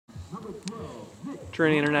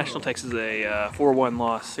Trinity International takes a 4-1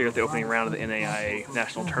 loss here at the opening round of the NAIA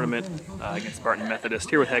National Tournament against Spartan Methodist.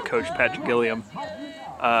 Here with head coach Patrick Gilliam.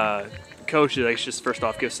 Coach, just first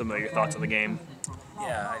off, give some of your thoughts on the game.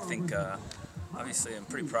 Yeah, I think obviously I'm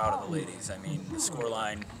pretty proud of the ladies. I mean, the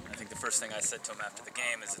scoreline, I think the first thing I said to them after the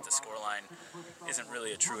game is that the scoreline isn't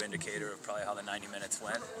really a true indicator of probably how the 90 minutes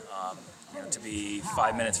went. To be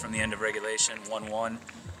 5 minutes from the end of regulation, 1-1,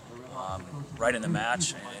 right in the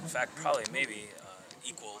match, and in fact probably maybe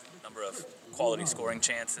equal number of quality scoring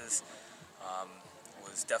chances,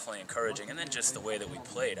 was definitely encouraging. And then just the way that we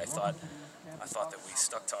played, I thought that we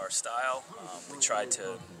stuck to our style. We tried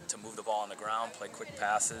to move the ball on the ground, play quick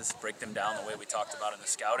passes, break them down the way we talked about in the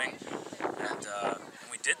scouting, and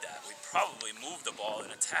we did that. We probably moved the ball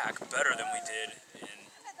in attack better than we did in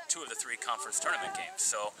 2 of the 3 conference tournament games.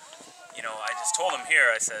 So, I just told them here,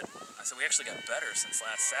 I said we actually got better since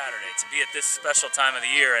last Saturday. To be at this special time of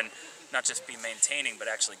the year and not just be maintaining, but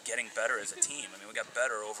actually getting better as a team. I mean, we got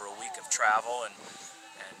better over a week of travel and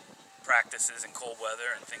practices in cold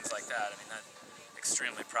weather and things like that. I mean, I'm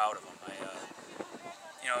extremely proud of them.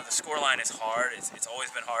 The scoreline is hard. It's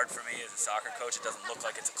always been hard for me as a soccer coach. It doesn't look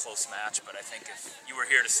like it's a close match, but I think if you were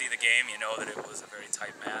here to see the game, you know that it was a very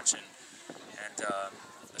tight match, and the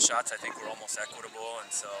shots I think were almost equitable,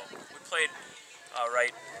 and so we played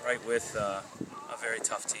right with a very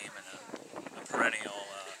tough team and a perennial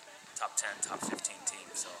top 10, top 15 team.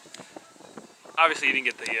 So. Obviously, you didn't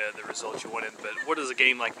get the results you wanted, but what does a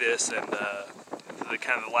game like this and the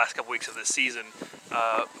kind of the last couple weeks of this season,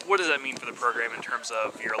 what does that mean for the program in terms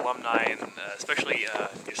of your alumni and especially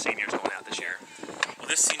your seniors going out this year? Well,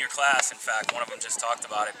 this senior class, in fact, one of them just talked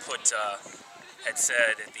about it, had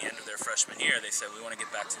said at the end of their freshman year, they said, we want to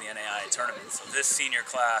get back to the NAIA tournament. So this senior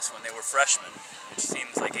class, when they were freshmen, which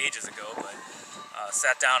seems like ages ago, but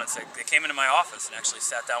sat down and said, they came into my office and actually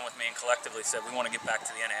sat down with me and collectively said, we want to get back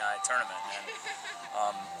to the NAIA tournament. And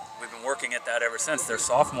we've been working at that ever since their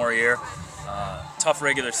sophomore year. Tough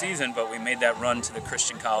regular season, but we made that run to the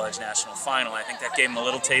Christian College National Final. I think that gave them a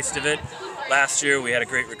little taste of it. Last year, we had a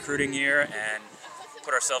great recruiting year and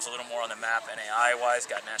put ourselves a little more on the map NAIA-wise,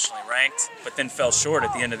 got nationally ranked, but then fell short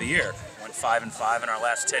at the end of the year. Went 5-5 in our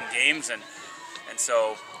last 10 games, and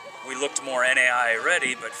so we looked more NAIA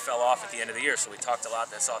ready, but fell off at the end of the year. So we talked a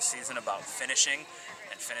lot this offseason about finishing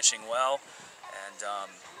and finishing well. And,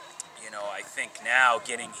 I think now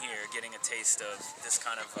getting here, getting a taste of this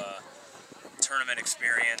kind of tournament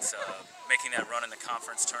experience, making that run in the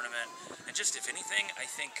conference tournament, and just, if anything, I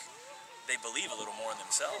think they believe a little more in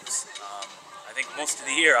themselves. I think most of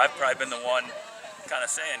the year I've probably been the one kind of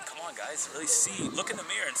saying, come on guys, really look in the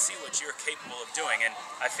mirror and see what you're capable of doing. And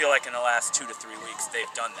I feel like in the last 2 to 3 weeks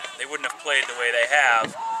they've done that. They wouldn't have played the way they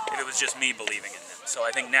have if it was just me believing in them. So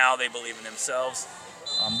I think now they believe in themselves.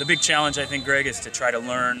 The big challenge, I think, Greg, is to try to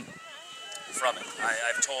learn from it.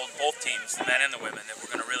 I've told both teams, the men and the women, that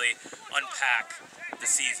we're going to really unpack the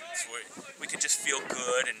seasons. We can just feel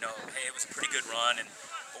good and know, hey, it was a pretty good run,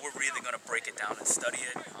 but we're really going to break it down and study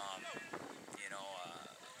it. I'll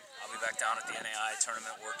be back down at the NAIA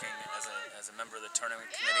tournament working as a member of the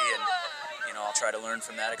tournament committee, and I'll try to learn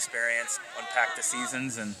from that experience, unpack the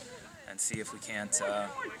seasons, and see if we can't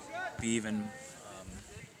be even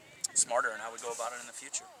smarter in how we go about it in the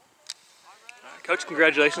future. Coach,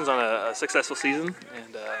 congratulations on a successful season,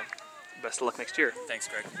 and best of luck next year. Thanks,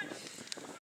 Greg.